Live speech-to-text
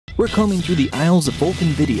We're combing through the aisles of Vulcan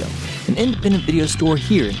Video, an independent video store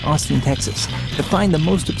here in Austin, Texas, to find the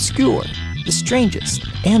most obscure, the strangest,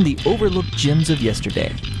 and the overlooked gems of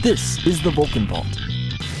yesterday. This is the Vulcan Vault.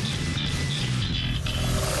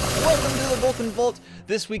 Welcome to the Vulcan Vault.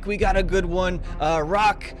 This week we got a good one.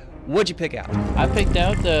 Rock, what'd you pick out? I picked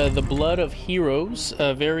out The Blood of Heroes,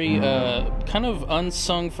 a very kind of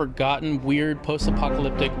unsung, forgotten, weird,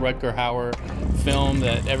 post-apocalyptic Rutger Hauer film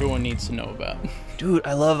that everyone needs to know about. Dude,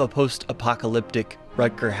 I love a post-apocalyptic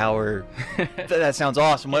Rutger Hauer. That sounds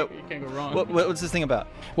awesome. You can't go wrong. What's this thing about?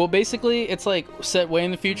 Well, basically, it's like set way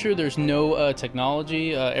in the future. There's no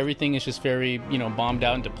technology. Everything is just very, bombed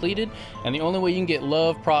out and depleted. And the only way you can get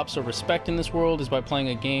love, props, or respect in this world is by playing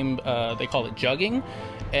a game, they call it jugging.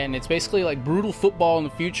 And it's basically like brutal football in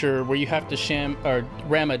the future where you have to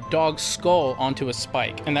ram a dog's skull onto a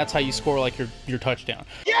spike. And that's how you score like your touchdown.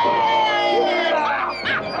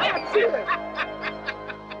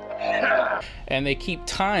 And they keep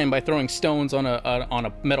time by throwing stones on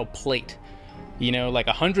a metal plate. Like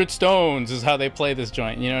 100 stones is how they play this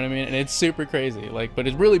joint. You know what I mean? And it's super crazy. But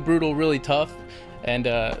it's really brutal, really tough, and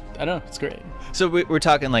I don't know, it's great. So we're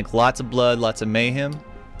talking like lots of blood, lots of mayhem.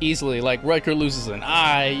 Easily, like Rutger loses an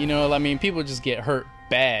eye. People just get hurt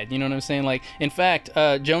bad. You know what I'm saying? In fact,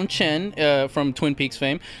 Joan Chen from Twin Peaks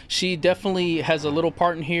fame, she definitely has a little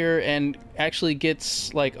part in here and actually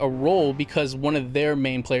gets a role because one of their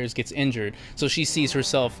main players gets injured. So she sees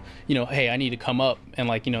herself, hey, I need to come up and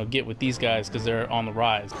get with these guys because they're on the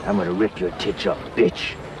rise. I'm gonna rip your titch up,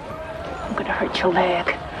 bitch. I'm gonna hurt your leg.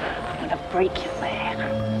 I'm gonna break your leg.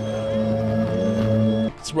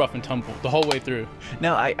 It's rough and tumble the whole way through.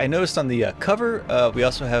 Now, I noticed on the cover, we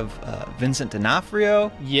also have Vincent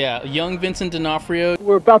D'Onofrio. Yeah, young Vincent D'Onofrio.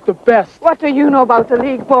 We're about the best. What do you know about the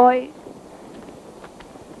league, boy?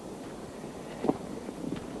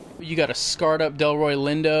 You got a scarred up Delroy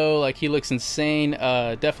Lindo, he looks insane.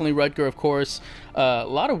 Definitely Rutger, of course. A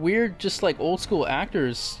lot of weird, just old school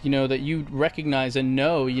actors, that you recognize and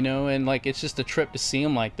know, and it's just a trip to see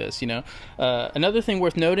them like this, Another thing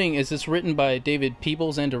worth noting is it's written by David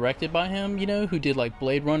Peebles and directed by him, who did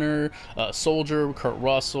Blade Runner, Soldier, Kurt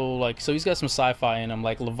Russell, so he's got some sci-fi in him,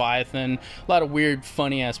 like Leviathan, a lot of weird,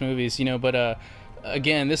 funny ass movies, but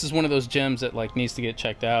again, this is one of those gems that needs to get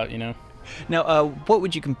checked out, Now, what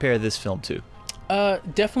would you compare this film to?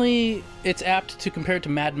 Definitely, it's apt to compare it to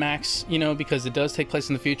Mad Max, because it does take place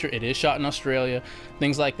in the future. It is shot in Australia,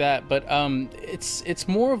 things like that. But it's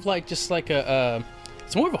more of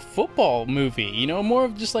it's more of a football movie, more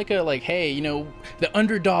of just hey, the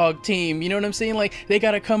underdog team, you know what I'm saying? They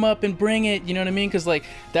got to come up and bring it, you know what I mean? Because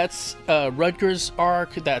that's Rutger's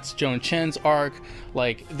arc, that's Joan Chen's arc.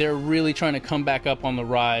 They're really trying to come back up on the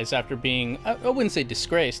rise after being, I wouldn't say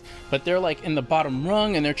disgraced, but they're in the bottom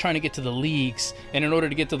rung and they're trying to get to the leagues. And in order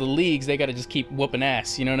to get to the leagues, they got to just keep whooping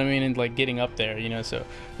ass, you know what I mean? And getting up there, So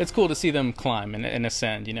it's cool to see them climb and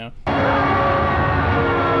ascend,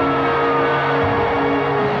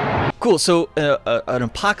 Cool, so an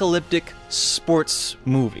apocalyptic sports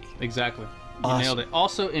movie. Exactly. You Awesome. nailed it.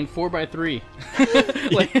 Also in 4x3.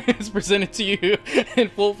 It's presented to you in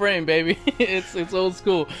full frame, baby. It's old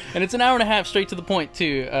school. And it's an hour and a half straight to the point,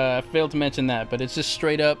 too. I failed to mention that, but it's just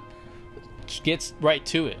straight up gets right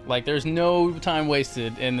to it. There's no time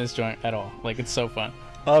wasted in this joint at all. It's so fun.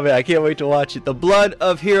 Oh man, I can't wait to watch it. The Blood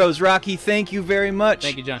of Heroes. Rocky, thank you very much.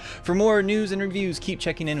 Thank you, John. For more news and reviews, keep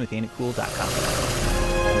checking in with ain'titcool.com.